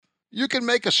You can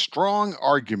make a strong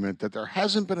argument that there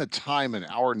hasn't been a time in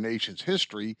our nation's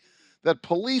history that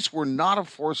police were not a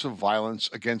force of violence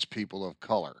against people of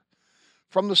color.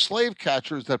 From the slave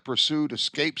catchers that pursued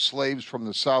escaped slaves from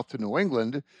the South to New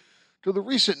England to the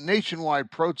recent nationwide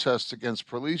protests against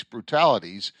police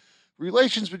brutalities,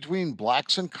 relations between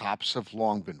blacks and cops have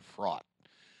long been fraught.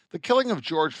 The killing of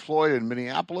George Floyd in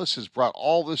Minneapolis has brought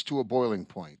all this to a boiling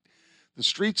point. The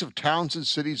streets of towns and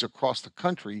cities across the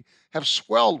country have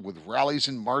swelled with rallies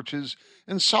and marches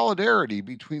and solidarity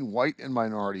between white and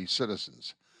minority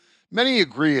citizens. Many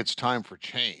agree it's time for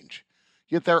change,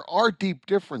 yet there are deep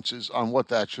differences on what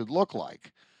that should look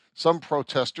like. Some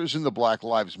protesters in the Black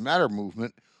Lives Matter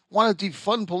movement want to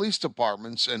defund police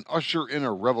departments and usher in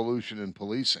a revolution in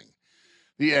policing.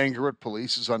 The anger at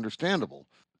police is understandable.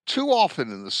 Too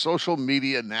often in the social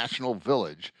media national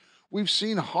village, we've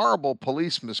seen horrible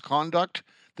police misconduct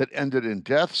that ended in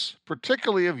deaths,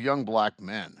 particularly of young black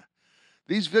men.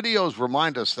 These videos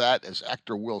remind us that, as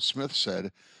actor Will Smith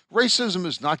said, racism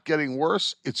is not getting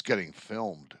worse, it's getting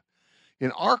filmed.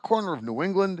 In our corner of New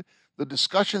England, the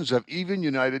discussions have even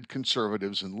united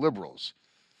conservatives and liberals.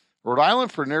 Rhode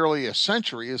Island, for nearly a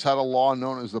century, has had a law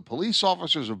known as the Police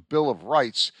Officers' Bill of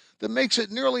Rights that makes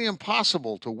it nearly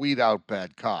impossible to weed out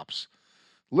bad cops.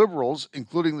 Liberals,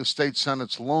 including the state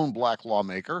Senate's lone black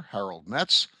lawmaker, Harold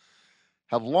Metz,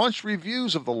 have launched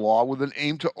reviews of the law with an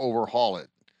aim to overhaul it.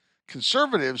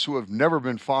 Conservatives, who have never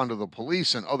been fond of the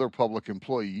police and other public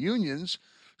employee unions,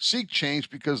 seek change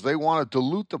because they want to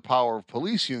dilute the power of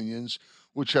police unions,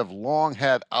 which have long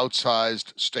had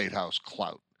outsized statehouse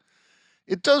clout.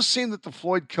 It does seem that the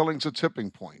Floyd killing's a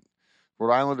tipping point.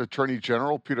 Rhode Island Attorney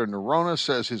General Peter Nerona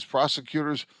says his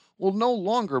prosecutors will no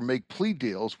longer make plea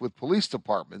deals with police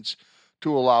departments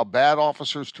to allow bad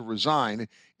officers to resign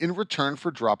in return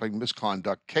for dropping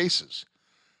misconduct cases.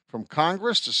 From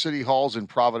Congress to city halls in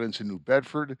Providence and New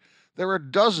Bedford, there are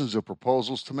dozens of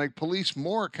proposals to make police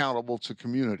more accountable to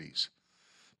communities.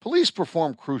 Police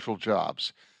perform crucial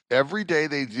jobs. Every day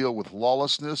they deal with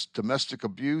lawlessness, domestic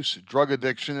abuse, drug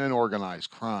addiction, and organized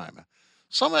crime.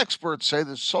 Some experts say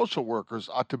that social workers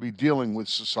ought to be dealing with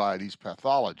society's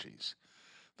pathologies.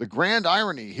 The grand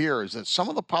irony here is that some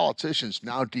of the politicians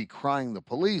now decrying the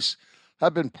police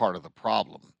have been part of the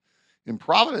problem. In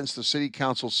Providence, the city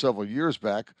council several years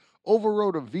back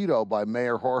overrode a veto by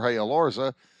Mayor Jorge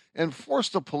Alorza and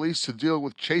forced the police to deal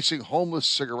with chasing homeless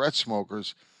cigarette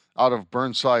smokers out of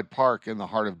Burnside Park in the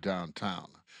heart of downtown.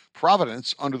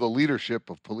 Providence, under the leadership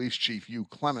of Police Chief Hugh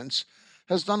Clements,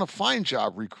 has done a fine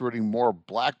job recruiting more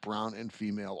black, brown, and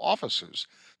female officers,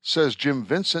 says Jim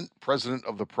Vincent, president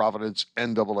of the Providence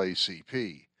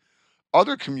NAACP.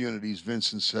 Other communities,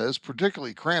 Vincent says,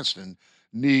 particularly Cranston,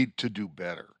 need to do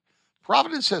better.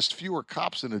 Providence has fewer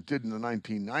cops than it did in the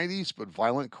 1990s, but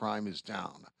violent crime is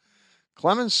down.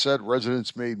 Clemens said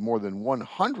residents made more than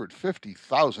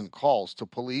 150,000 calls to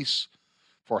police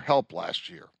for help last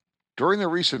year. During the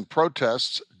recent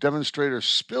protests, demonstrators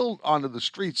spilled onto the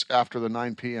streets after the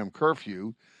 9 p.m.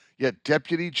 curfew, yet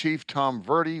Deputy Chief Tom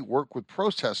Verdi worked with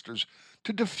protesters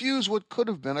to defuse what could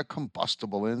have been a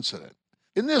combustible incident.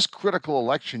 In this critical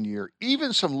election year,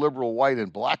 even some liberal white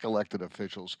and black elected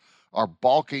officials are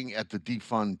balking at the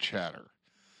defund chatter.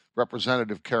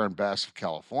 Representative Karen Bass of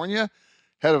California,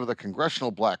 head of the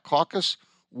Congressional Black Caucus,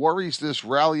 worries this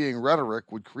rallying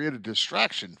rhetoric would create a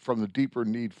distraction from the deeper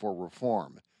need for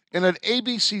reform. And an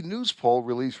ABC News poll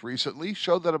released recently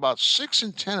showed that about 6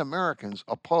 in 10 Americans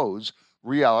oppose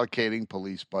reallocating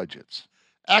police budgets.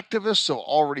 Activists have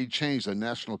already changed the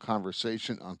national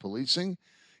conversation on policing.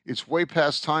 It's way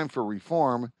past time for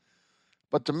reform,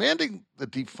 but demanding the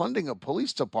defunding of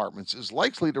police departments is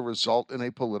likely to result in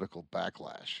a political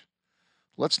backlash.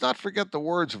 Let's not forget the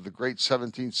words of the great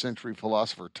 17th century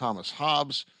philosopher Thomas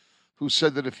Hobbes, who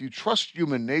said that if you trust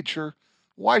human nature,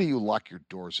 why do you lock your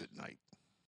doors at night?